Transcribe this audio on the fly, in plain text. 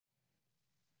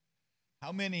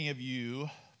How many of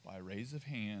you, by raise of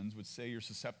hands, would say you're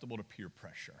susceptible to peer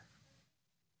pressure?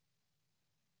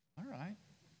 All right.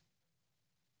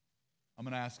 I'm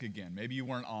going to ask again. Maybe you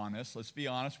weren't honest. Let's be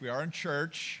honest. We are in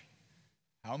church.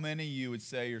 How many of you would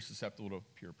say you're susceptible to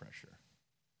peer pressure?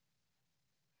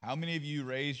 How many of you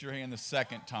raised your hand the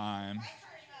second time?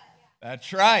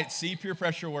 That's right. See, peer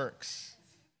pressure works.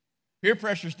 Peer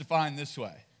pressure is defined this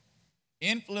way: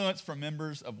 influence from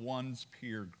members of one's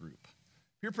peer group.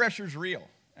 Peer pressure is real,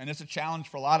 and it's a challenge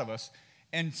for a lot of us.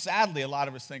 And sadly, a lot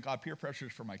of us think, peer pressure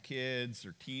is for my kids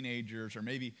or teenagers, or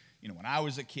maybe, when I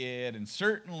was a kid. And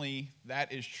certainly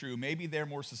that is true. Maybe they're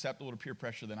more susceptible to peer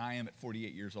pressure than I am at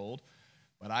 48 years old.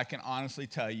 But I can honestly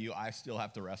tell you, I still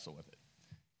have to wrestle with it.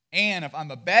 And if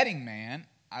I'm a betting man,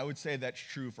 I would say that's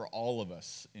true for all of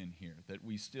us in here, that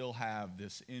we still have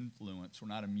this influence. We're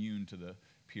not immune to the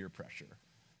peer pressure.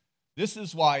 This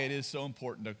is why it is so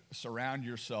important to surround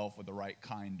yourself with the right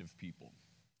kind of people.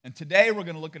 And today we're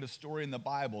going to look at a story in the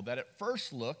Bible that at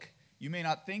first look, you may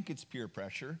not think it's peer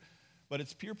pressure, but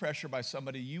it's peer pressure by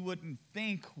somebody you wouldn't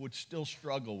think would still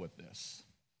struggle with this.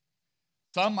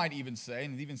 Some might even say,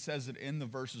 and it even says it in the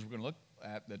verses we're going to look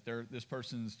at, that this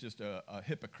person's just a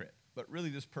hypocrite. But really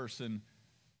this person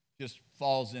just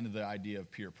falls into the idea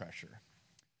of peer pressure.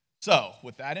 So,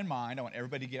 with that in mind, I want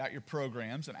everybody to get out your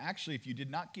programs. And actually, if you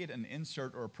did not get an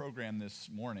insert or a program this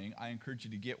morning, I encourage you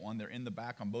to get one. They're in the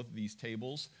back on both of these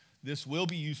tables. This will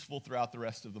be useful throughout the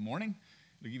rest of the morning.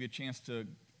 It'll give you a chance to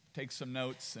take some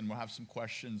notes, and we'll have some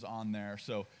questions on there.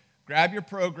 So, grab your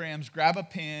programs, grab a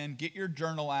pen, get your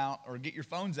journal out, or get your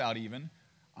phones out even.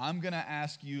 I'm going to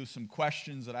ask you some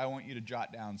questions that I want you to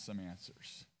jot down some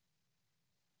answers.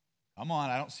 Come on,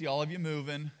 I don't see all of you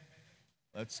moving.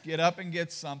 Let's get up and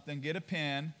get something. Get a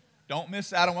pen. Don't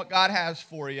miss out on what God has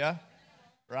for you,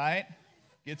 right?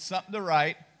 Get something to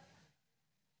write.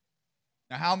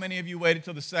 Now, how many of you waited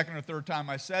till the second or third time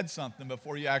I said something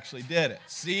before you actually did it?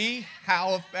 See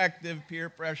how effective peer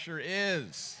pressure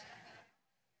is.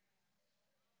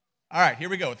 All right, here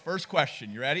we go with the first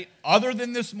question. You ready? Other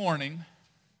than this morning,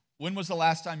 when was the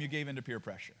last time you gave in to peer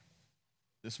pressure?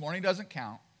 This morning doesn't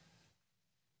count.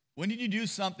 When did you do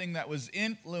something that was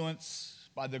influenced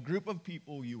by the group of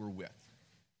people you were with?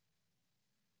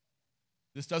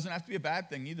 This doesn't have to be a bad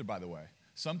thing either, by the way.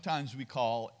 Sometimes we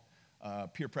call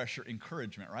peer pressure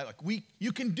encouragement, right? Like,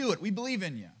 you can do it. We believe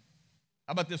in you.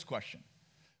 How about this question?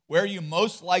 Where are you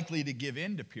most likely to give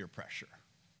in to peer pressure?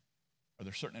 Are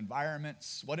there certain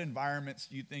environments? What environments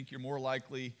do you think you're more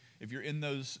likely, if you're in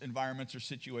those environments or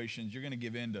situations, you're going to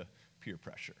give in to peer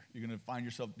pressure? You're going to find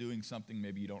yourself doing something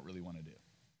maybe you don't really want to do.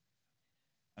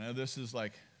 I know this is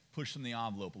like pushing the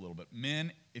envelope a little bit.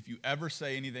 Men, if you ever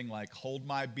say anything like, hold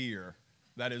my beer,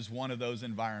 that is one of those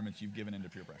environments you've given into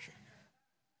peer pressure.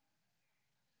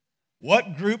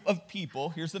 What group of people,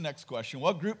 here's the next question,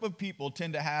 what group of people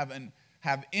tend to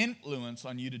have influence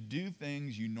on you to do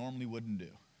things you normally wouldn't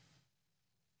do?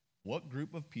 What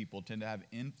group of people tend to have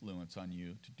influence on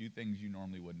you to do things you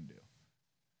normally wouldn't do?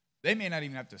 They may not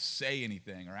even have to say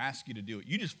anything or ask you to do it.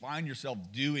 You just find yourself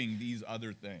doing these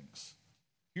other things.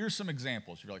 Here's some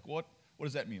examples. You're like, what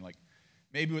does that mean? Like,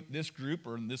 maybe with this group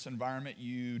or in this environment,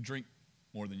 you drink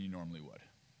more than you normally would.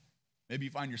 Maybe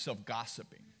you find yourself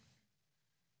gossiping.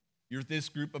 You're with this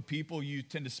group of people, you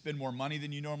tend to spend more money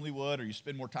than you normally would, or you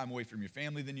spend more time away from your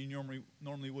family than you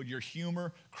normally would. Your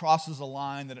humor crosses a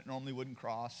line that it normally wouldn't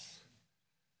cross.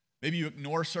 Maybe you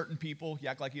ignore certain people. You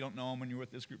act like you don't know them when you're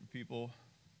with this group of people.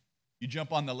 You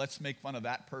jump on the let's make fun of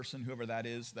that person, whoever that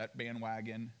is, that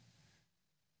bandwagon.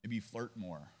 Maybe you flirt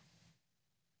more.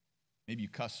 Maybe you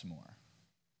cuss more.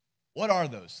 What are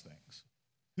those things?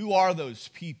 Who are those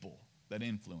people that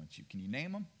influence you? Can you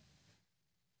name them?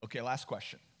 Okay, last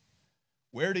question.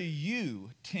 Where do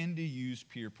you tend to use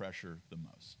peer pressure the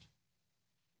most?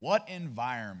 What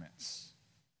environments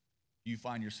do you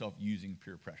find yourself using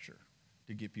peer pressure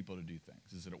to get people to do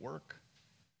things? Is it at work?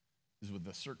 Is it with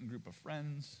a certain group of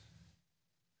friends?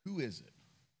 Who is it?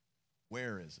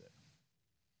 Where is it?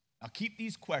 Now, keep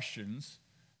these questions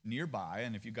nearby,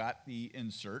 and if you got the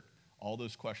insert, all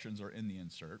those questions are in the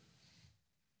insert.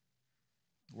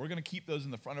 We're going to keep those in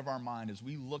the front of our mind as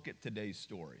we look at today's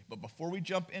story. But before we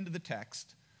jump into the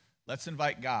text, let's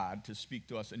invite God to speak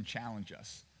to us and challenge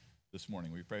us this morning.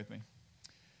 Will you pray with me?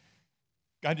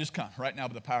 God, just come right now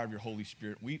by the power of your Holy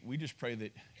Spirit. We just pray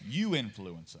that you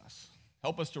influence us.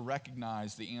 Help us to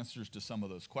recognize the answers to some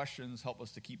of those questions. Help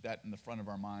us to keep that in the front of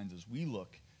our minds as we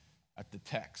look at the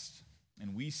text,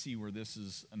 and we see where this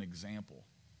is an example.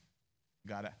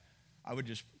 God, I would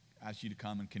just ask you to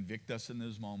come and convict us in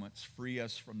those moments, free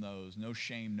us from those, no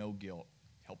shame, no guilt.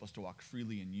 Help us to walk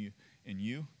freely in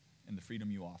you, and the freedom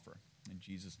you offer. In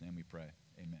Jesus' name we pray.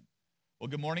 Amen. Well,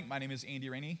 good morning. My name is Andy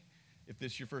Rainey. If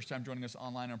this is your first time joining us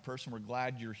online or in person, we're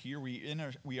glad you're here.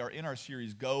 We are in our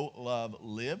series, Go, Love,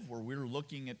 Live, where we're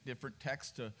looking at different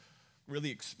texts to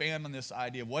really expand on this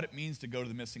idea of what it means to go to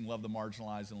the missing, love the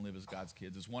marginalized, and live as God's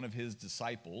kids, as one of his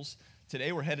disciples.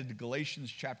 Today we're headed to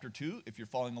Galatians chapter 2, if you're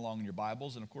following along in your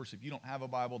Bibles. And of course, if you don't have a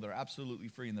Bible, they're absolutely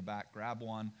free in the back. Grab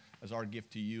one as our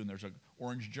gift to you. And there's an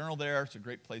orange journal there. It's a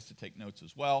great place to take notes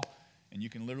as well. And you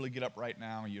can literally get up right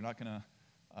now. You're not going to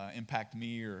impact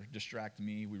me or distract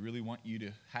me. We really want you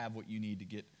to have what you need to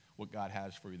get what God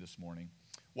has for you this morning.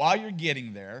 While you're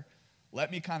getting there, let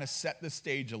me kind of set the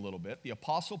stage a little bit. The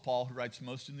Apostle Paul, who writes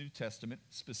most of the New Testament,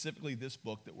 specifically this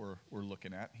book that we're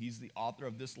looking at, he's the author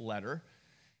of this letter,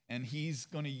 and he's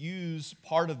going to use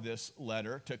part of this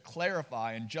letter to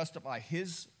clarify and justify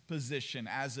his position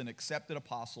as an accepted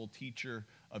apostle, teacher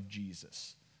of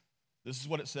Jesus. This is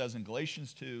what it says in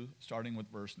Galatians 2, starting with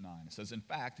verse 9. It says, "In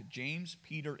fact, James,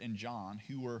 Peter, and John,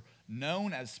 who were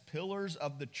known as pillars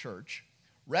of the church,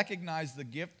 recognized the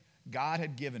gift God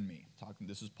had given me."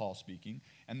 This is Paul speaking.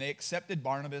 "And they accepted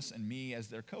Barnabas and me as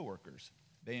their co-workers.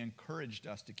 They encouraged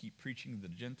us to keep preaching to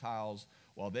the Gentiles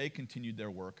while they continued their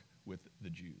work with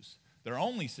the Jews. Their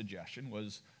only suggestion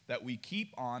was that we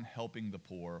keep on helping the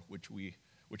poor,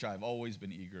 which I've always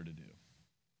been eager to do."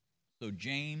 So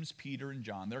James, Peter, and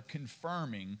John, they're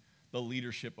confirming the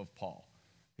leadership of Paul.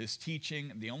 His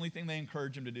teaching, the only thing they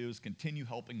encourage him to do is continue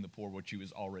helping the poor, which he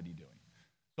was already doing.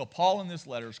 So Paul in this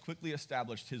letter has quickly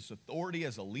established his authority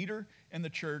as a leader in the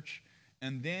church,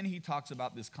 and then he talks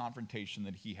about this confrontation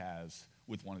that he has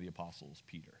with one of the apostles,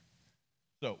 Peter.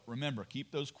 So remember,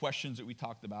 keep those questions that we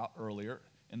talked about earlier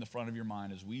in the front of your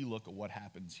mind as we look at what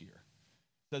happens here.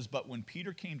 It says, "But when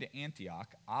Peter came to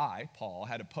Antioch, I, Paul,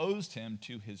 had opposed him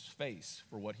to his face,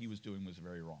 for what he was doing was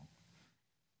very wrong.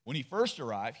 When he first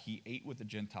arrived, he ate with the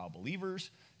Gentile believers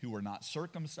who were not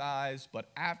circumcised,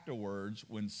 but afterwards,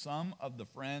 when some of the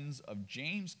friends of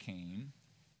James came,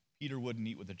 Peter wouldn't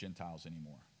eat with the Gentiles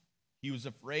anymore. He was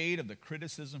afraid of the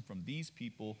criticism from these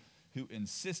people who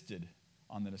insisted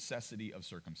on the necessity of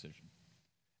circumcision.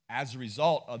 As a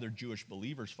result, other Jewish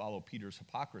believers followed Peter's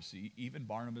hypocrisy. Even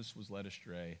Barnabas was led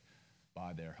astray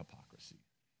by their hypocrisy."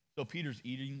 So Peter's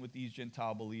eating with these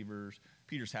Gentile believers.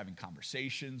 Peter's having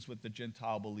conversations with the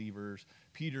Gentile believers.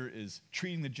 Peter is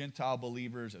treating the Gentile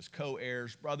believers as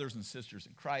co-heirs, brothers and sisters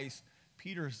in Christ.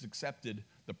 Peter has accepted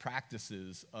the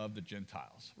practices of the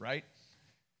Gentiles, right?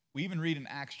 We even read in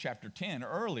Acts chapter 10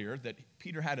 earlier that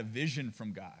Peter had a vision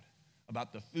from God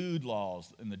about the food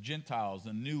laws and the Gentiles,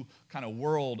 the new kind of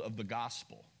world of the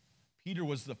gospel. Peter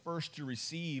was the first to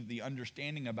receive the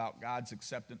understanding about God's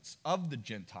acceptance of the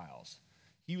Gentiles.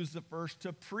 He was the first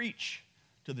to preach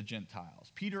to the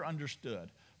Gentiles. Peter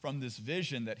understood from this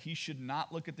vision that he should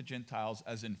not look at the Gentiles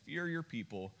as inferior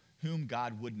people whom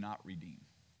God would not redeem.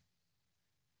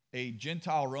 A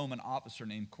Gentile Roman officer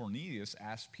named Cornelius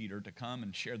asked Peter to come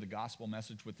and share the gospel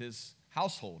message with his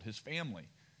household, his family.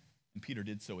 And Peter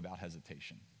did so without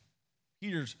hesitation.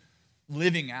 Peter's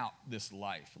living out this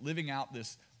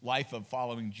life of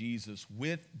following Jesus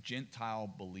with Gentile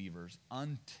believers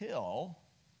until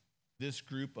this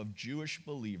group of Jewish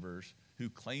believers who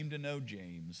claim to know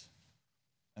James,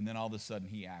 and then all of a sudden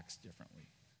he acts differently.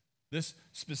 This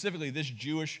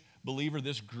Jewish believer,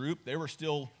 this group, they were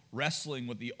still wrestling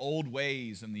with the old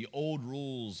ways and the old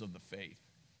rules of the faith.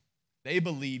 They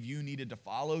believed you needed to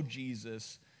follow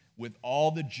Jesus with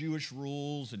all the Jewish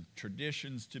rules and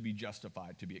traditions to be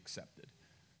justified, to be accepted.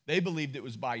 They believed it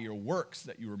was by your works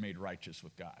that you were made righteous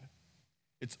with God.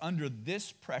 It's under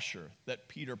this pressure that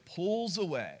Peter pulls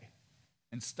away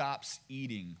and stops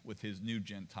eating with his new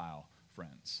Gentile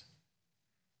friends.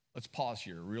 Let's pause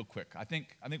here real quick. I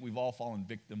think we've all fallen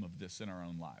victim of this in our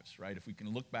own lives, right? If we can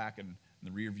look back in the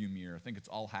rearview mirror, I think it's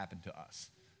all happened to us.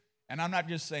 And I'm not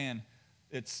just saying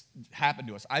it's happened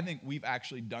to us. I think we've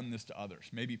actually done this to others,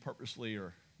 maybe purposely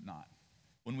or not.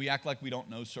 When we act like we don't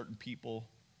know certain people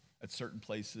at certain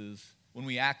places, when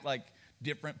we act like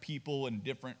different people in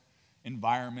different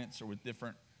environments or with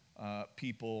different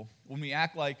people, when we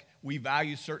act like we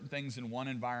value certain things in one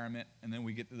environment and then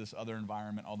we get to this other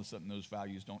environment, all of a sudden those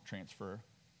values don't transfer.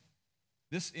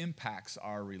 This impacts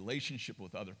our relationship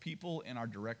with other people and our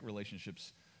direct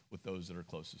relationships with those that are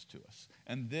closest to us.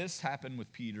 And this happened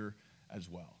with Peter as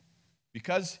well.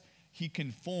 Because he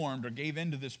conformed or gave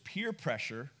in to this peer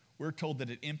pressure, we're told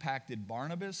that it impacted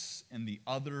Barnabas and the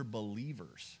other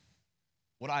believers.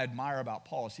 What I admire about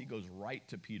Paul is he goes right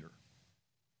to Peter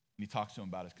and he talks to him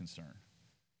about his concern.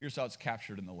 Here's how it's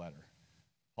captured in the letter.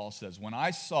 Paul says, "When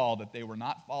I saw that they were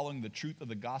not following the truth of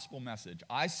the gospel message,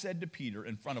 I said to Peter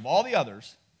in front of all the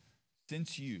others,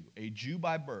 since you, a Jew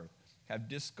by birth, have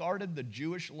discarded the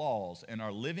Jewish laws and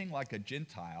are living like a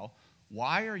Gentile,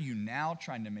 why are you now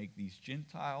trying to make these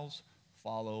Gentiles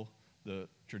follow the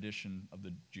tradition of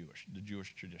the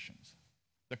Jewish traditions?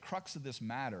 The crux of this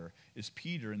matter is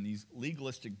Peter and these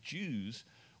legalistic Jews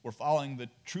were following the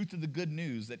truth of the good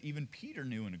news that even Peter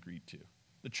knew and agreed to.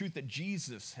 The truth that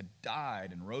Jesus had died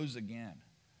and rose again.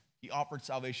 He offered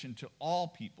salvation to all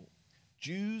people,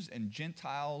 Jews and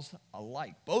Gentiles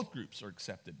alike. Both groups are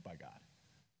accepted by God,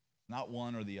 not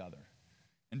one or the other.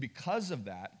 And because of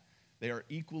that, they are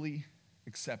equally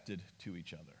accepted to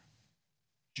each other.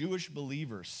 Jewish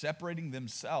believers separating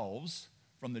themselves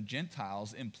from the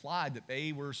Gentiles implied that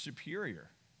they were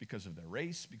superior because of their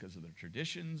race, because of their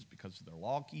traditions, because of their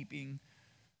law keeping.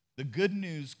 The good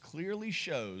news clearly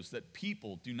shows that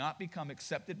people do not become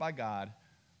accepted by God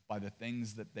by the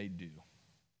things that they do.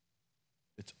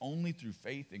 It's only through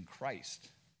faith in Christ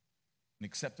and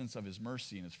acceptance of his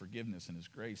mercy and his forgiveness and his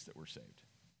grace that we're saved.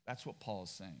 That's what Paul is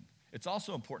saying. It's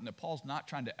also important that Paul's not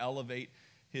trying to elevate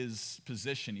his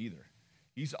position either.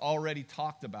 He's already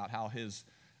talked about how his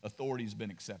authority has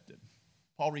been accepted.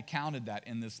 Paul recounted that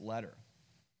in this letter,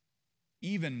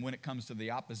 even when it comes to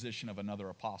the opposition of another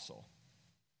apostle,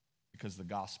 because the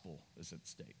gospel is at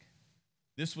stake.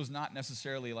 This was not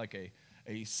necessarily like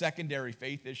a secondary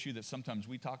faith issue that sometimes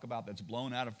we talk about that's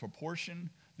blown out of proportion.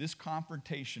 This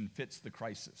confrontation fits the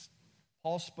crisis.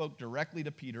 Paul spoke directly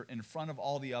to Peter in front of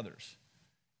all the others.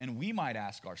 And we might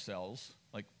ask ourselves,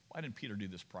 like, why didn't Peter do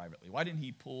this privately? Why didn't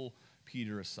he pull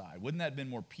Peter aside? Wouldn't that have been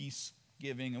more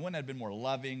peace-giving? And wouldn't that have been more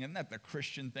loving? Isn't that the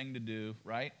Christian thing to do,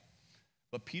 right?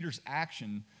 But Peter's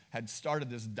action had started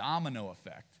this domino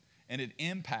effect, and it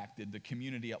impacted the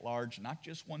community at large, not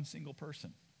just one single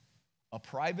person. A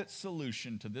private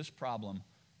solution to this problem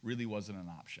really wasn't an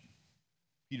option.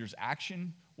 Peter's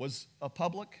action was a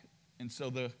public, and so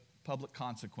the public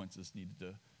consequences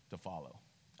needed to follow.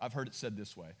 I've heard it said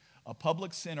this way: a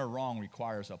public sin or wrong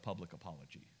requires a public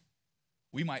apology.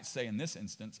 We might say in this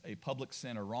instance, a public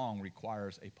sin or wrong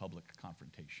requires a public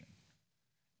confrontation.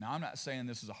 Now, I'm not saying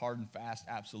this is a hard and fast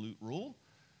absolute rule,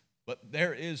 but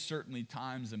there is certainly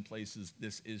times and places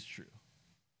this is true.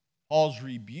 Paul's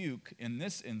rebuke in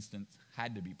this instance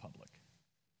had to be public.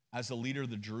 As a leader of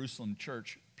the Jerusalem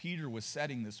church, Peter was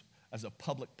setting this as a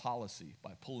public policy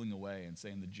by pulling away and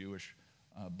saying the Jewish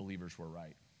believers were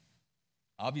right.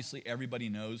 Obviously, everybody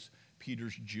knows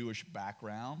Peter's Jewish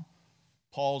background.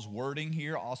 Paul's wording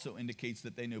here also indicates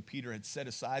that they know Peter had set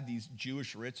aside these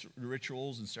Jewish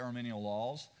rituals and ceremonial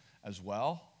laws as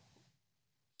well.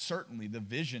 Certainly, the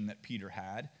vision that Peter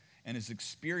had and his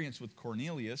experience with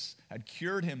Cornelius had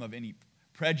cured him of any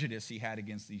prejudice he had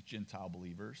against these Gentile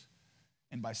believers.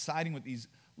 And by siding with these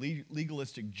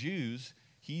legalistic Jews,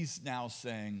 he's now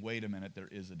saying, wait a minute, there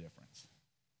is a difference.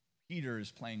 Peter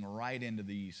is playing right into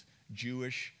these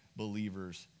Jewish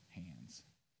believers' hands,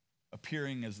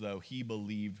 appearing as though he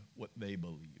believed what they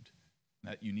believed,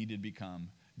 that you needed to become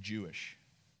Jewish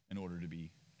in order to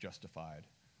be justified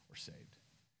or saved.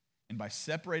 And by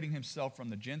separating himself from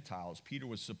the Gentiles, Peter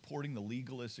was supporting the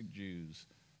legalistic Jews,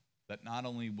 that not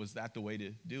only was that the way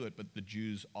to do it, but the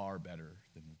Jews are better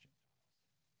than the Gentiles.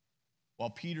 While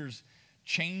Peter's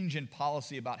change in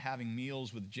policy about having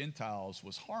meals with Gentiles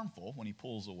was harmful when he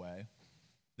pulls away,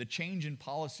 the change in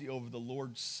policy over the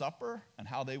Lord's Supper and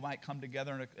how they might come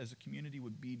together as a community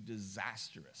would be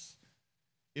disastrous.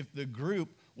 If the group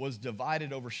was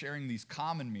divided over sharing these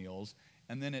common meals,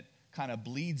 and then it kind of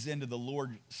bleeds into the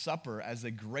Lord's Supper as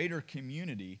a greater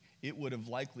community, it would have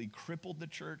likely crippled the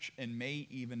church and may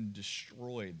even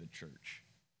destroy the church.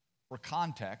 For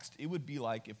context, it would be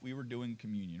like if we were doing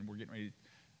communion, we're getting ready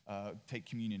to take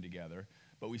communion together,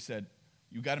 but we said,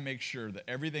 you got to make sure that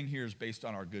everything here is based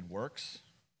on our good works,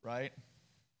 right?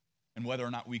 And whether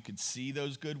or not we could see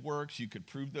those good works, you could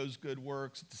prove those good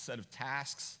works. It's a set of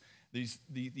tasks. These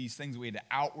things we had to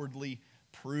outwardly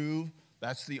prove.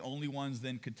 That's the only ones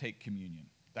then could take communion.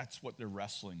 That's what they're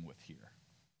wrestling with here.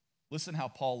 Listen how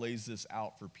Paul lays this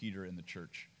out for Peter in the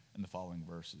church in the following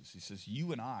verses. He says,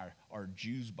 you and I are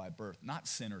Jews by birth, not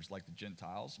sinners like the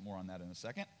Gentiles. More on that in a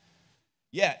second.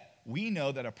 Yet, we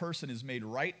know that a person is made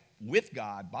right with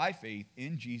God by faith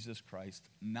in Jesus Christ,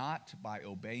 not by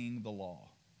obeying the law.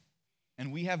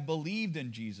 And we have believed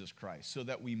in Jesus Christ so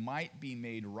that we might be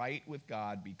made right with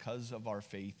God because of our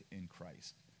faith in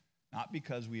Christ, not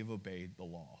because we have obeyed the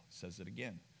law. It says it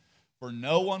again. For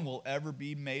no one will ever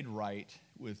be made right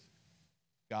with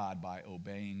God by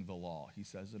obeying the law. He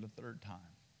says it a third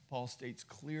time. Paul states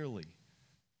clearly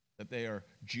that they are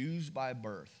Jews by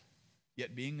birth,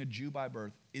 yet being a Jew by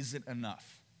birth isn't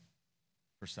enough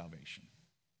for salvation.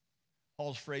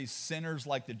 Paul's phrase, sinners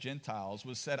like the Gentiles,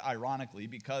 was said ironically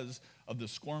because of the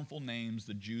scornful names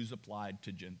the Jews applied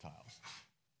to Gentiles.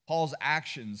 Paul's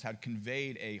actions had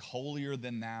conveyed a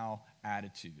holier-than-thou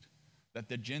attitude, that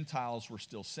the Gentiles were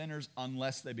still sinners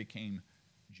unless they became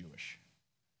Jewish.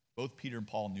 Both Peter and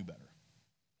Paul knew better.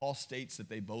 Paul states that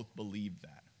they both believed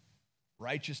that.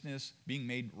 Righteousness, being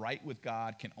made right with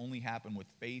God, can only happen with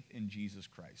faith in Jesus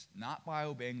Christ, not by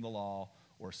obeying the law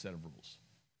or a set of rules.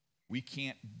 We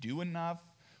can't do enough.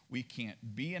 We can't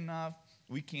be enough.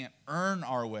 We can't earn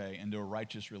our way into a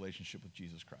righteous relationship with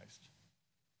Jesus Christ.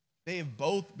 They have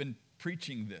both been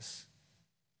preaching this,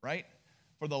 right,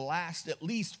 for the last at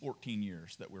least 14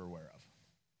 years that we're aware of.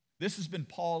 This has been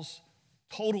Paul's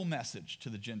total message to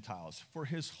the Gentiles for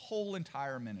his whole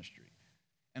entire ministry.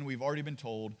 And we've already been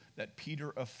told that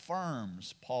Peter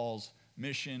affirms Paul's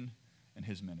mission and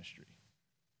his ministry.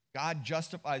 God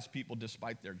justifies people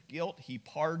despite their guilt. He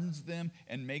pardons them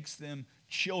and makes them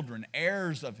children,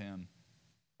 heirs of him,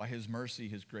 by his mercy,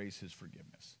 his grace, his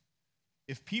forgiveness.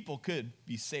 If people could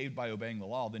be saved by obeying the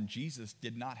law, then Jesus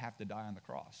did not have to die on the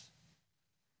cross.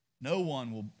 No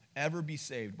one will ever be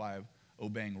saved by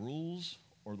obeying rules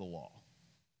or the law.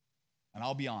 And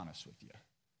I'll be honest with you.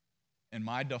 In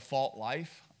my default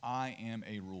life, I am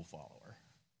a rule follower.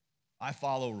 I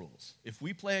follow rules. If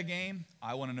we play a game,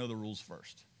 I want to know the rules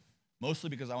first.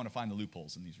 Mostly because I want to find the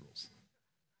loopholes in these rules.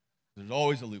 There's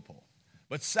always a loophole.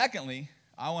 But secondly,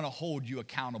 I want to hold you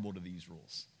accountable to these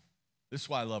rules. This is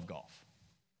why I love golf.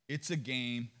 It's a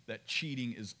game that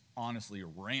cheating is honestly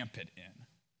rampant in.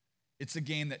 It's a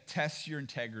game that tests your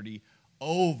integrity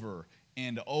over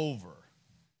and over.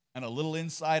 And a little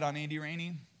insight on Andy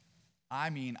Rainey, I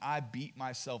beat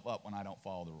myself up when I don't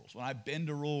follow the rules. When I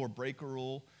bend a rule or break a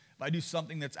rule, if I do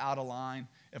something that's out of line,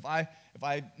 if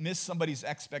I miss somebody's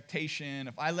expectation,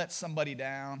 if I let somebody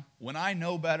down, when I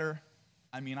know better,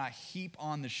 I heap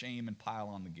on the shame and pile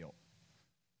on the guilt.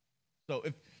 So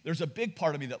if there's a big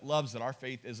part of me that loves that our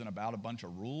faith isn't about a bunch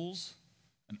of rules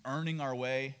and earning our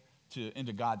way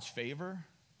into God's favor,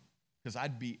 because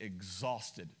I'd be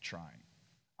exhausted trying.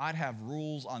 I'd have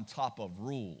rules on top of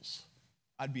rules.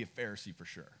 I'd be a Pharisee for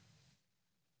sure.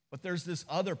 But there's this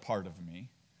other part of me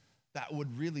that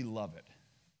would really love it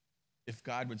if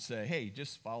God would say, hey,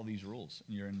 just follow these rules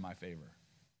and you're in my favor,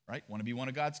 right? Want to be one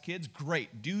of God's kids?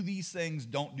 Great. Do these things,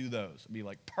 don't do those. And be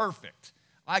like, perfect.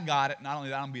 I got it. Not only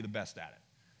that, I'm going to be the best at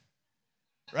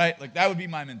it, right? Like that would be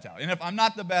my mentality. And if I'm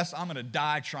not the best, I'm going to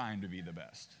die trying to be the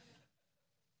best.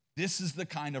 This is the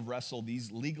kind of wrestle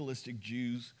these legalistic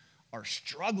Jews are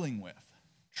struggling with,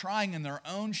 trying in their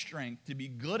own strength to be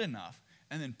good enough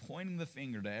and then pointing the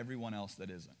finger to everyone else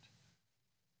that isn't.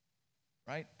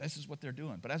 Right? This is what they're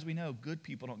doing. But as we know, good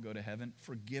people don't go to heaven.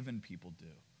 Forgiven people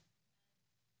do.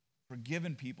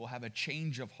 Forgiven people have a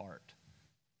change of heart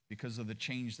because of the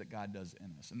change that God does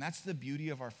in us. And that's the beauty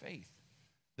of our faith.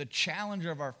 The challenge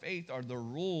of our faith are the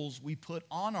rules we put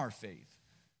on our faith.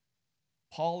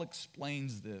 Paul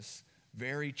explains this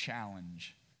very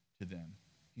challenge to them.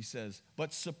 He says,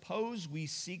 but suppose we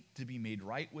seek to be made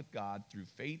right with God through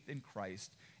faith in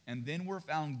Christ, and then we're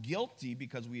found guilty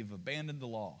because we have abandoned the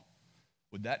law.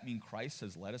 Would that mean Christ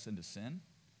has led us into sin?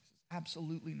 He says,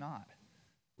 absolutely not.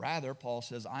 Rather, Paul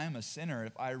says, I am a sinner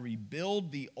if I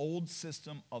rebuild the old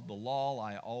system of the law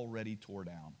I already tore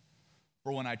down.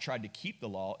 For when I tried to keep the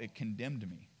law, it condemned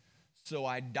me. So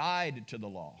I died to the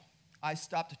law. I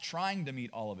stopped trying to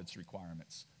meet all of its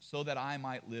requirements so that I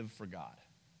might live for God.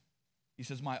 He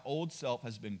says, my old self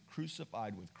has been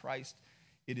crucified with Christ.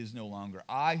 It is no longer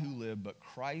I who live, but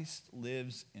Christ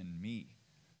lives in me.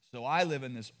 So I live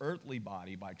in this earthly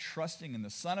body by trusting in the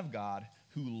Son of God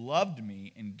who loved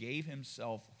me and gave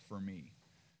himself for me.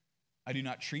 I do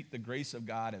not treat the grace of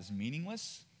God as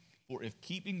meaningless, for if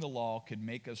keeping the law could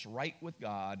make us right with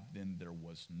God, then there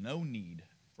was no need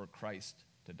for Christ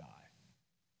to die.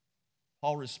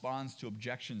 Paul responds to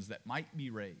objections that might be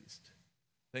raised.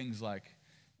 Things like,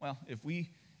 well, if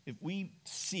we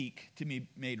seek to be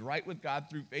made right with God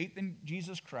through faith in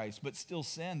Jesus Christ, but still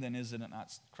sin, then isn't it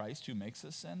not Christ who makes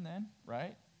us sin then,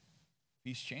 right? If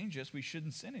he's changed us, we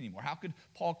shouldn't sin anymore. How could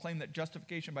Paul claim that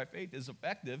justification by faith is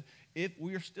effective if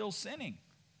we are still sinning?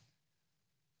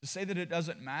 To say that it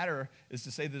doesn't matter is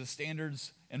to say that the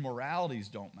standards and moralities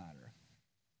don't matter,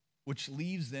 which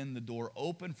leaves then the door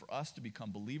open for us to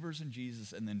become believers in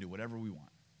Jesus and then do whatever we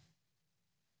want.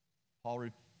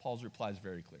 Paul's reply is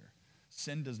very clear.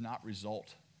 Sin does not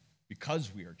result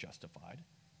because we are justified.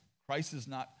 Christ is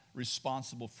not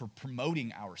responsible for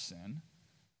promoting our sin.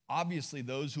 Obviously,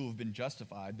 those who have been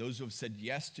justified, those who have said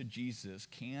yes to Jesus,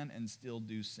 can and still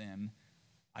do sin.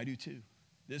 I do too.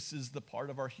 This is the part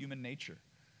of our human nature.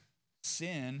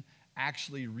 Sin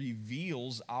actually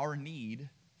reveals our need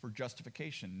for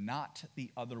justification, not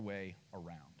the other way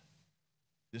around.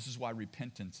 This is why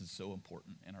repentance is so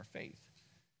important in our faith.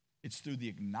 It's through the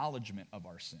acknowledgement of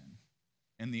our sin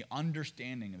and the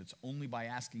understanding that it's only by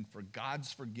asking for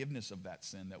God's forgiveness of that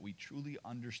sin that we truly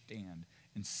understand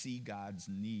and see God's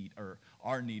need, or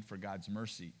our need for God's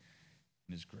mercy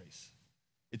and his grace.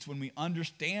 It's when we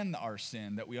understand our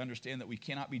sin that we understand that we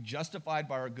cannot be justified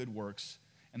by our good works,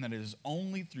 and that it is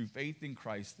only through faith in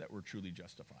Christ that we're truly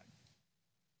justified.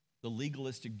 The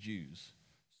legalistic Jews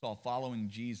saw following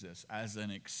Jesus as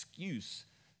an excuse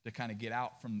to kind of get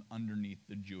out from underneath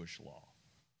the Jewish law.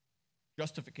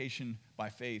 Justification by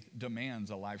faith demands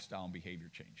a lifestyle and behavior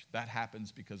change. That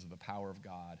happens because of the power of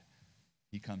God.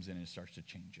 He comes in and starts to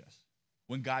change us.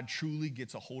 When God truly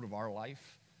gets a hold of our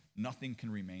life, nothing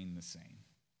can remain the same.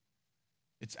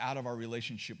 It's out of our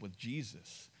relationship with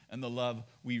Jesus and the love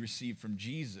we receive from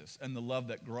Jesus and the love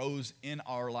that grows in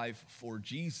our life for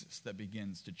Jesus that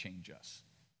begins to change us.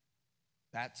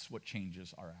 That's what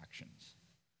changes our actions.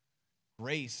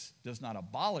 Grace does not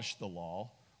abolish the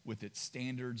law with its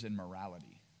standards and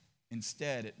morality.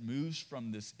 Instead, it moves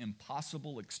from this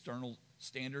impossible external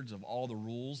standards of all the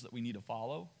rules that we need to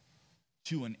follow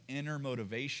to an inner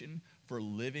motivation for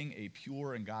living a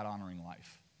pure and God-honoring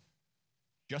life.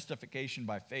 Justification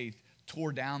by faith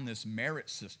tore down this merit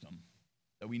system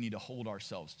that we need to hold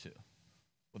ourselves to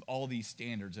with all these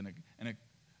standards and an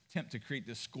attempt to create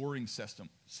this scoring system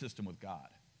with God.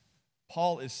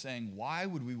 Paul is saying, why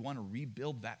would we want to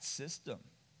rebuild that system?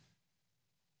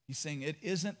 He's saying it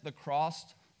isn't the cross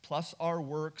plus our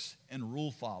works and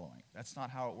rule following. That's not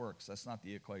how it works. That's not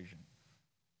the equation.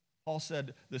 Paul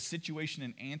said the situation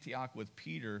in Antioch with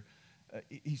Peter,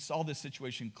 he saw this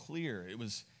situation clear. It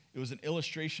was an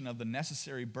illustration of the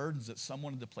necessary burdens that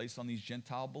someone had to place on these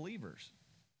Gentile believers.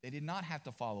 They did not have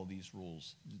to follow these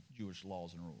rules, Jewish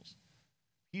laws and rules.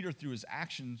 Peter, through his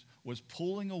actions, was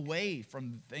pulling away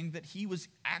from the thing that he was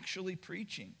actually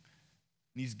preaching.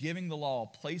 And he's giving the law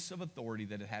a place of authority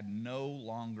that it had no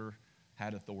longer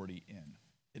had authority in.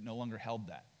 It no longer held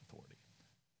that authority.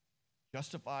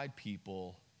 Justified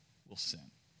people will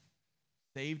sin.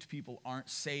 Saved people aren't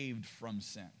saved from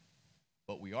sin,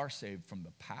 but we are saved from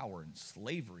the power and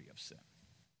slavery of sin.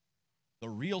 The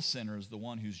real sinner is the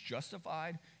one who's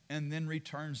justified and then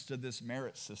returns to this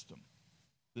merit system,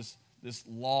 this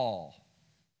law.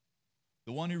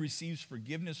 The one who receives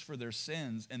forgiveness for their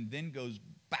sins and then goes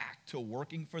back to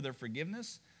working for their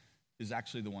forgiveness is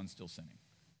actually the one still sinning.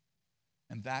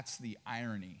 And that's the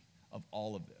irony of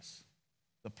all of this.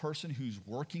 The person who's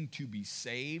working to be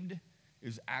saved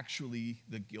is actually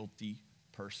the guilty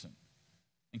person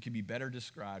and can be better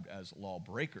described as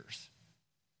lawbreakers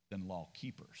than law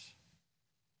keepers.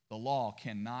 The law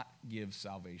cannot give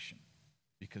salvation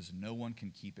because no one can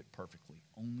keep it perfectly.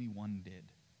 Only one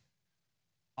did.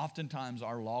 Oftentimes,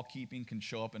 our law keeping can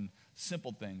show up in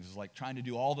simple things, like trying to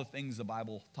do all the things the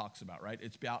Bible talks about, right?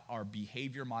 It's about our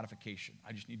behavior modification.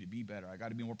 I just need to be better. I got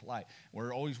to be more polite.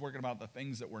 We're always working about the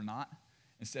things that we're not,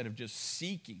 instead of just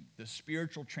seeking the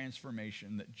spiritual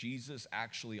transformation that Jesus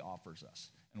actually offers us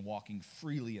and walking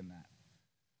freely in that.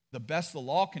 The best the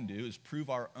law can do is prove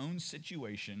our own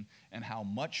situation and how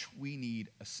much we need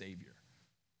a Savior.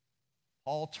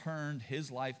 Paul turned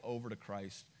his life over to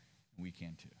Christ, and we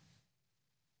can too.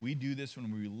 We do this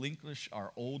when we relinquish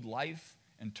our old life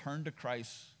and turn to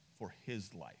Christ for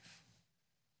his life.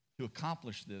 To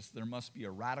accomplish this, there must be a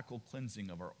radical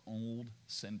cleansing of our old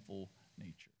sinful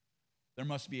nature. There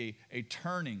must be a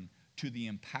turning to the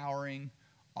empowering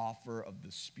offer of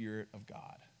the Spirit of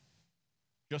God.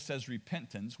 Just as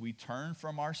repentance, we turn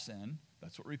from our sin,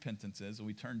 that's what repentance is, and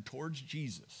we turn towards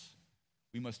Jesus.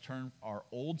 We must turn our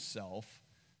old self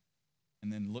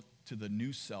and then look to the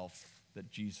new self that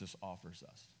Jesus offers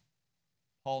us.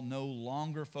 Paul no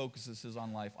longer focuses his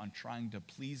on life on trying to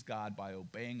please God by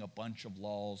obeying a bunch of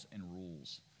laws and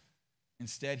rules.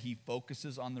 Instead, he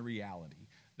focuses on the reality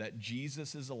that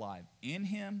Jesus is alive in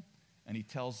him, and he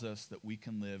tells us that we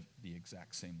can live the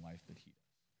exact same life that he does.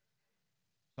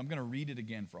 So I'm going to read it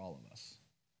again for all of us.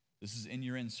 This is in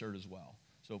your insert as well.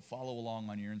 So follow along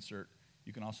on your insert.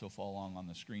 You can also follow along on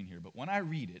the screen here. But when I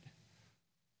read it,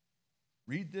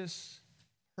 read this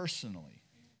personally.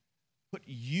 Put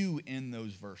you in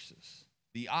those verses.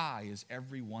 The I is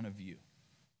every one of you.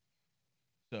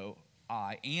 So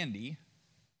I, Andy,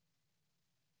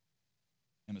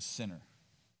 am a sinner.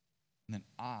 And then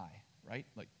I, right?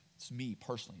 Like it's me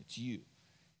personally, it's you.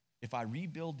 If I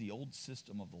rebuild the old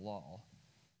system of the law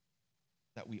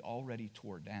that we already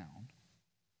tore down,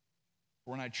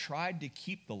 when I tried to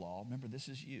keep the law, remember this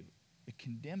is you, it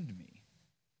condemned me.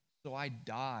 So I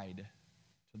died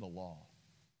to the law.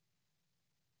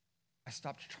 I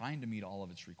stopped trying to meet all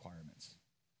of its requirements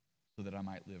so that I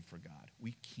might live for God.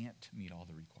 We can't meet all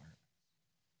the requirements.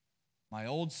 My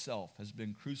old self has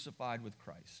been crucified with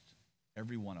Christ,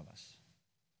 every one of us.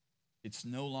 It's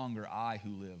no longer I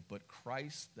who live, but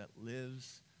Christ that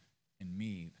lives in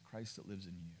me, the Christ that lives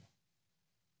in you.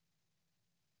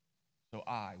 So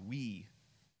we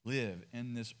live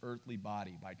in this earthly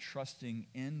body by trusting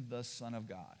in the Son of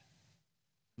God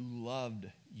who loved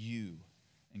you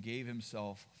and gave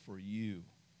himself for you.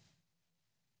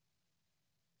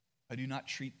 I do not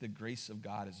treat the grace of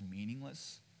God as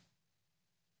meaningless,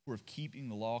 for if keeping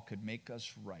the law could make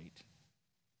us right,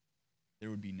 there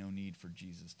would be no need for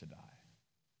Jesus to die.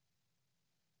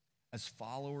 As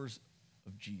followers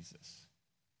of Jesus,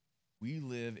 we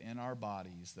live in our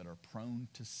bodies that are prone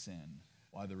to sin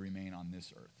while they remain on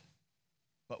this earth.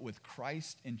 But with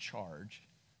Christ in charge,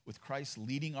 with Christ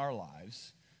leading our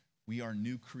lives, we are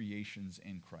new creations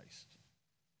in Christ.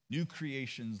 New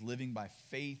creations living by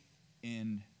faith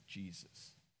in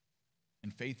Jesus.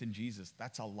 And faith in Jesus,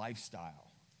 that's a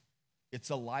lifestyle. It's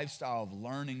a lifestyle of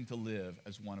learning to live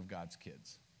as one of God's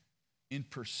kids, in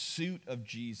pursuit of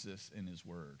Jesus and his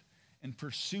word, in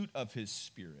pursuit of his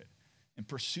spirit, in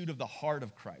pursuit of the heart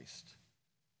of Christ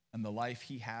and the life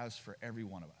he has for every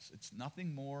one of us. It's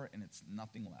nothing more and it's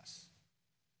nothing less.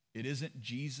 It isn't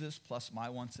Jesus plus my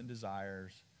wants and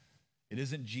desires. It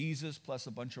isn't Jesus plus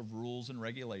a bunch of rules and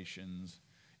regulations.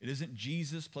 It isn't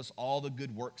Jesus plus all the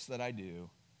good works that I do.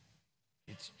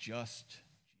 It's just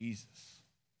Jesus.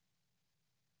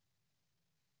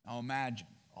 Now imagine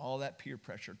all that peer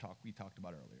pressure talk we talked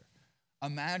about earlier.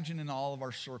 Imagine in all of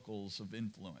our circles of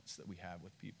influence that we have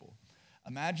with people.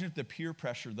 Imagine if the peer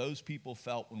pressure those people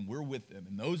felt when we're with them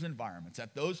in those environments,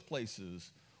 at those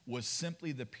places, was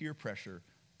simply the peer pressure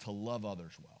to love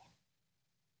others well.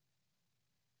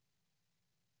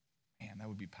 Man, that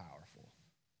would be powerful.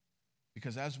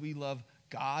 Because as we love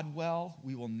God well,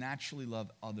 we will naturally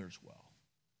love others well.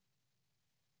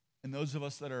 And those of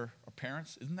us that are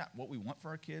parents, isn't that what we want for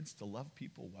our kids? To love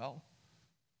people well?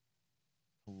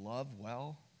 To love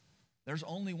well? There's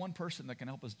only one person that can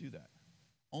help us do that.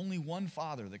 Only one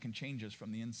Father that can change us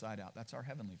from the inside out. That's our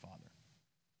Heavenly Father.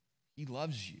 He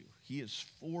loves you. He is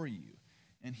for you.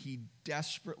 And he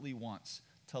desperately wants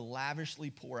to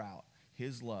lavishly pour out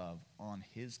his love on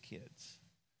his kids.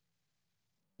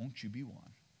 Won't you be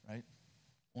one, right?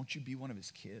 Won't you be one of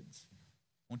his kids?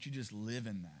 Won't you just live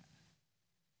in that?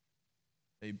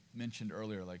 They mentioned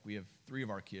earlier, like we have 3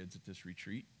 of our kids at this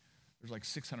retreat. There's like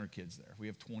 600 kids there. We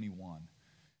have 21.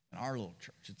 In our little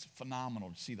church, it's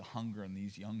phenomenal to see the hunger in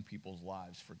these young people's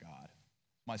lives for God.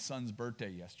 My son's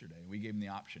birthday yesterday. We gave him the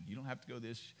option. You don't have to go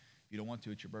this. If you don't want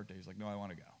to, it's your birthday. He's like, no, I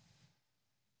want to go.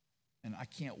 And I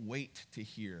can't wait to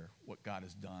hear what God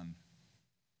has done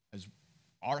as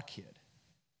our kid.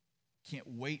 Can't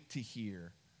wait to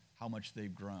hear how much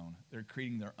they've grown. They're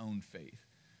creating their own faith.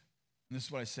 And this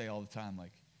is what I say all the time,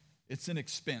 like, it's an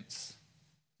expense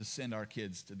to send our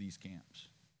kids to these camps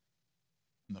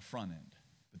on the front end.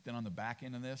 But then on the back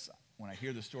end of this, when I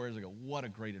hear the stories, I go, what a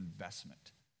great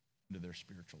investment into their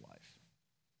spiritual life.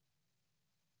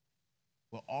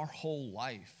 Well, our whole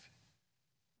life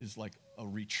is like a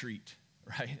retreat,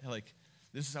 right? Like,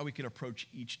 this is how we can approach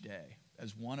each day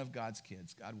as one of God's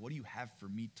kids. God, what do you have for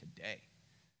me today?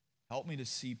 Help me to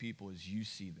see people as you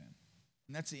see them.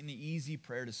 And that's an easy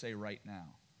prayer to say right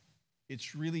now.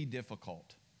 It's really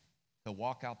difficult to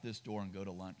walk out this door and go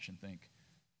to lunch and think,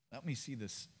 let me see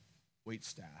this wait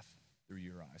staff through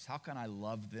your eyes. How can I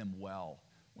love them well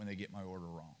when they get my order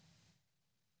wrong?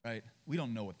 Right? We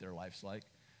don't know what their life's like.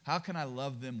 How can I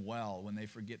love them well when they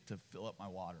forget to fill up my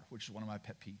water, which is one of my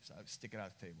pet peeves. I stick it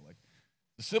out the table. Like,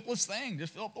 the simplest thing,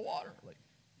 just fill up the water. Like,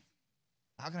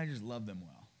 how can I just love them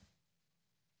well?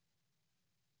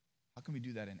 How can we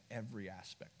do that in every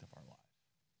aspect of our life?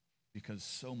 Because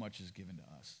so much is given to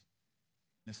us.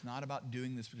 And it's not about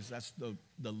doing this because that's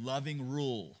the loving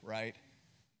rule, right?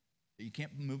 You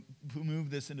can't move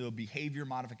this into a behavior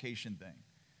modification thing.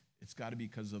 It's got to be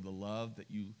because of the love that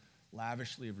you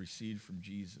lavishly have received from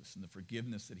Jesus and the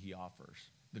forgiveness that he offers,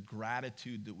 the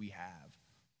gratitude that we have,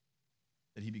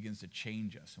 that he begins to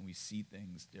change us and we see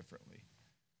things differently.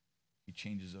 He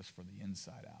changes us from the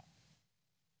inside out.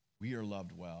 We are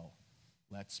loved well.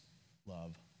 Let's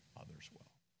love others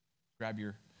well. Grab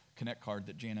your Connect card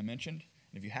that Jana mentioned.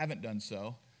 And if you haven't done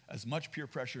so, as much peer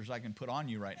pressure as I can put on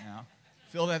you right now,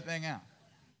 fill that thing out.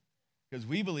 Because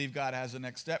we believe God has a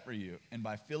next step for you. And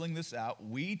by filling this out,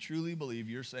 we truly believe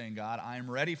you're saying, God, I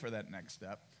am ready for that next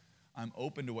step. I'm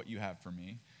open to what you have for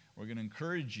me. We're going to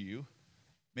encourage you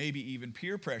maybe even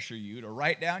peer pressure you to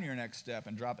write down your next step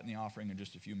and drop it in the offering in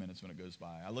just a few minutes when it goes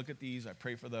by. I look at these, I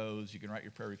pray for those. You can write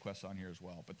your prayer requests on here as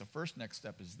well. But the first next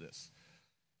step is this: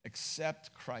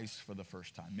 accept Christ for the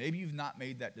first time. Maybe you've not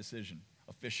made that decision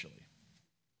officially.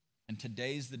 And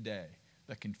today's the day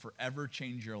that can forever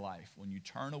change your life when you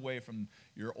turn away from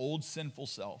your old sinful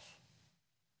self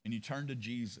and you turn to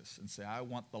Jesus and say, I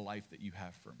want the life that you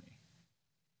have for me.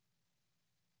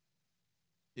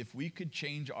 If we could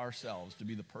change ourselves to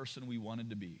be the person we wanted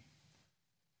to be,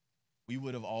 we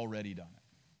would have already done it.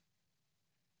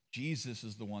 Jesus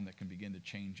is the one that can begin to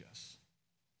change us.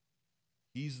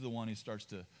 He's the one who starts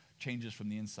to change us from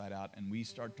the inside out, and we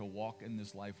start to walk in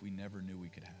this life we never knew we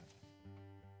could have.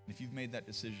 And if you've made that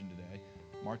decision today,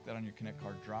 mark that on your Connect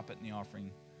card, drop it in the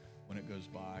offering when it goes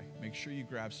by. Make sure you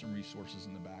grab some resources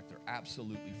in the back. They're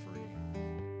absolutely free.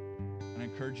 And I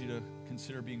encourage you to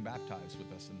consider being baptized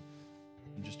with us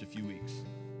in just a few weeks.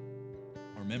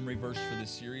 Our memory verse for this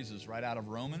series is right out of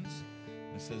Romans.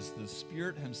 It says, the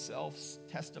Spirit himself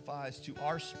testifies to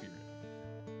our spirit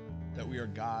that we are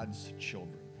God's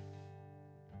children.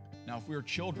 Now, if we are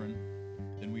children,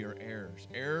 then we are heirs,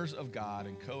 heirs of God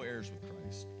and co-heirs with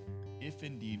Christ, if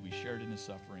indeed we shared in his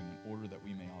suffering in order that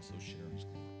we may also share in his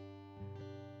glory.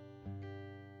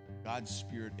 God's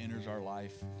Spirit enters our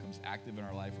life, becomes active in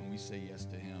our life when we say yes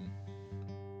to him.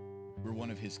 We're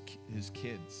one of his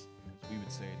kids, as we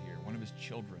would say it here, one of his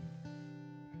children.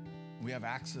 We have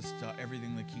access to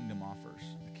everything the kingdom offers,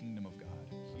 the kingdom of God,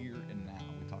 here and now.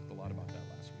 We talked a lot about that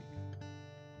last week.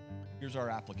 Here's our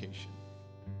application.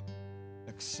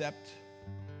 Accept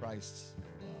Christ's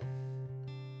love.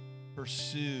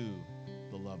 Pursue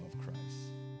the love of Christ.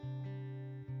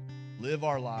 Live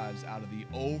our lives out of the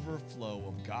overflow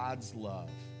of God's love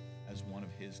as one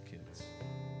of his kids.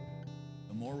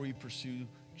 The more we pursue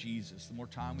Jesus, the more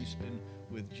time we spend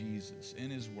with Jesus,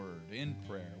 in his word, in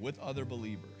prayer, with other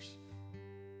believers,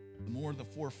 the more the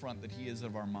forefront that he is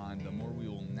of our mind, the more we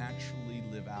will naturally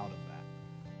live out of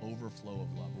that overflow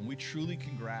of love. When we truly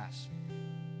can grasp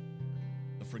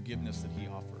the forgiveness that he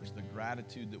offers, the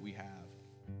gratitude that we have.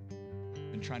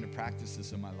 I've been trying to practice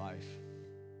this in my life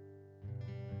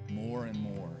more and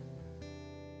more.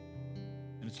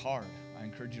 And it's hard. I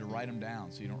encourage you to write them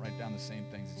down so you don't write down the same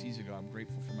things. It's easy to go, I'm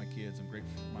grateful for my kids, I'm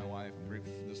grateful for my wife, I'm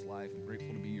grateful for this life, I'm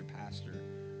grateful to be your pastor.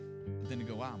 But then to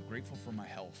go, wow, I'm grateful for my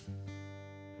health.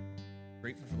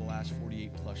 Grateful for the last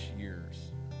 48 plus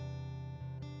years.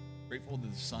 Grateful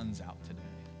that the sun's out today.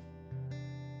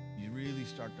 You really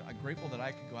start to, I'm grateful that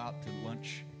I could go out to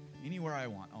lunch anywhere I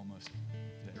want almost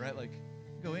today, right? Like,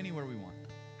 go anywhere we want.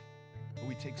 But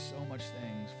we take so much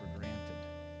things for granted.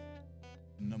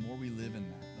 And the more we live in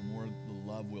that, the more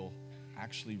the love we'll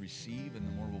actually receive and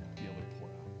the more we'll be able to pour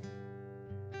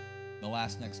out. The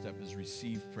last next step is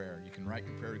receive prayer. You can write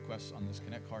your prayer requests on this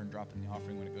Connect card and drop it in the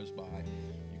offering when it goes by.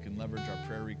 You can leverage our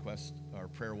prayer request, our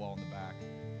prayer wall in the back.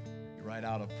 You write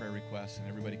out a prayer request and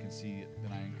everybody can see it.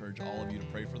 Then I encourage all of you to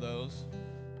pray for those,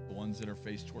 the ones that are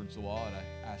faced towards the wall, and I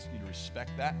ask you to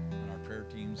respect that, and our prayer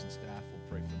teams and staff will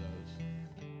pray for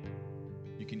those.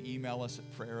 You can email us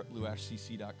at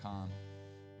prayer@bluashcc.com.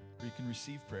 Or you can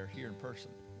receive prayer here in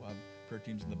person. We'll have prayer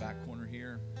teams in the back corner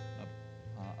here,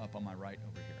 up on my right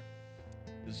over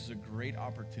here. This is a great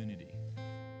opportunity.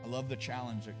 I love the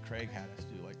challenge that Craig had us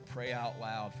do, like pray out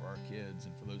loud for our kids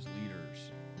and for those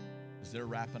leaders as they're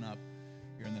wrapping up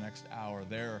here in the next hour,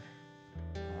 their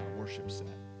worship set,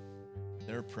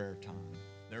 their prayer time,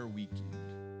 their weekend.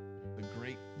 The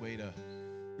great way to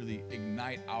really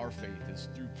ignite our faith is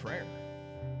through prayer,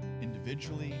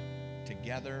 individually,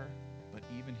 together, but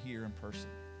even here in person.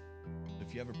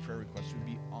 If you have a prayer request, we'd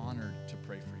be honored to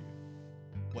pray for you,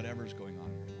 whatever's going on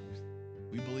in your life.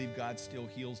 We believe God still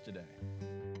heals today.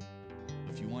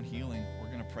 If you want healing,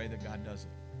 we're going to pray that God does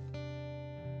it.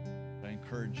 But I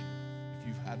encourage you, if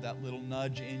you have that little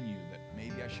nudge in you that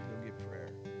maybe I should go get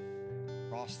prayer,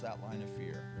 cross that line of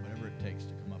fear, whatever it takes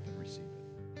to come up and receive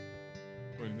it.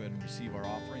 We're going to go ahead and receive our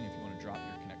offering. If you want to drop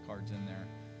your Connect cards in there,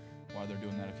 while they're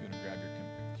doing that, if you want to grab your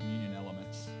communion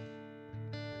elements.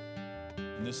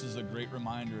 And this is a great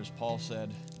reminder, as Paul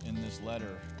said in this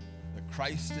letter, that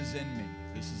Christ is in me.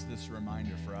 This is this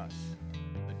reminder for us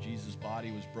that Jesus'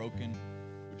 body was broken,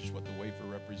 which is what the wafer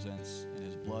represents, and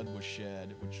his blood was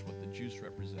shed, which is what the juice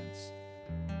represents.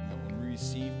 And that when we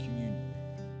receive communion,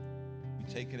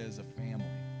 we take it as a family,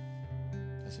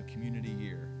 as a community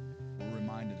here. We're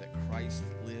reminded that Christ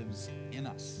lives in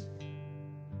us.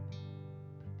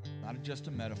 Not just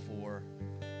a metaphor,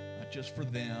 not just for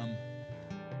them.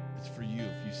 It's for you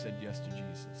if you said yes to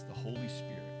Jesus. The Holy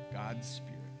Spirit, God's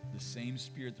Spirit, the same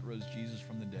Spirit that rose Jesus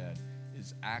from the dead,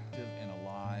 is active and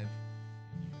alive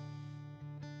in you.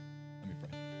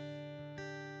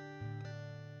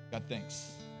 God,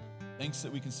 thanks. Thanks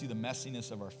that we can see the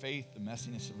messiness of our faith, the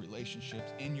messiness of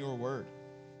relationships in your word,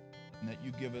 and that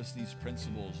you give us these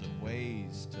principles and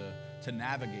ways to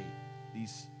navigate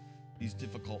these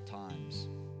difficult times.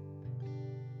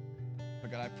 But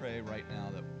God, I pray right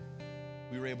now that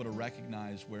we were able to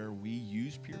recognize where we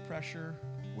use peer pressure,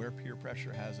 where peer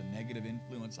pressure has a negative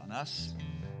influence on us,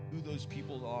 who those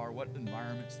people are, what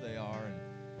environments they are.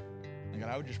 And God,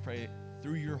 I would just pray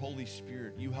through your Holy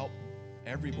Spirit, you help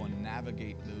everyone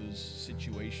navigate those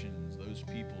situations, those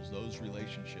peoples, those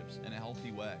relationships in a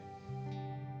healthy way.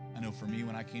 I know for me,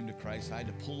 when I came to Christ, I had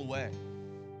to pull away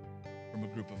from a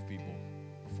group of people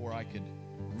before I could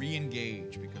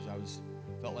re-engage, because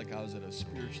felt like I was at a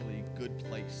spiritually good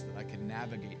place that I could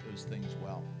navigate those things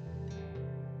well.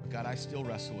 But God, I still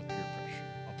wrestle with peer pressure,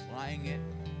 applying it,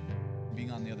 being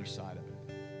on the other side of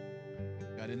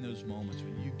it. God, in those moments,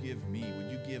 would you give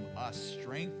us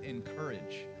strength and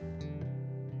courage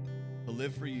to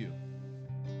live for you,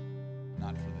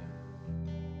 not for them.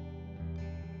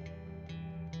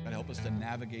 God, help us to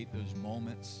navigate those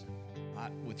moments,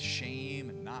 not with shame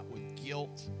and not with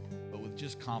guilt, but with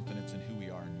just confidence in who we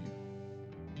are in you.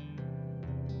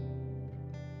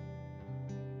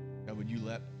 God, would you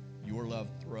let your love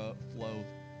flow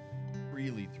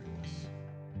freely through us?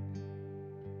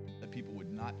 That people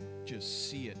would not just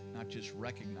see it, not just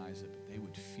recognize it, but they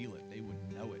would feel it, they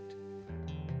would know it.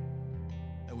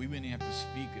 That we wouldn't have to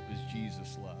speak, it was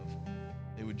Jesus' love.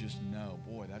 They would just know,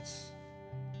 boy, that's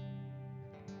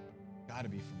got to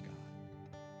be from God.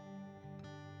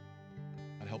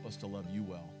 God, help us to love you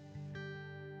well,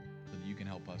 so that you can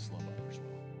help us love others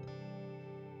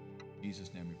well. In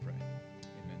Jesus' name we pray.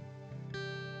 Amen.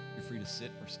 You're free to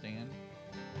sit or stand.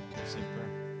 Say a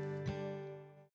prayer.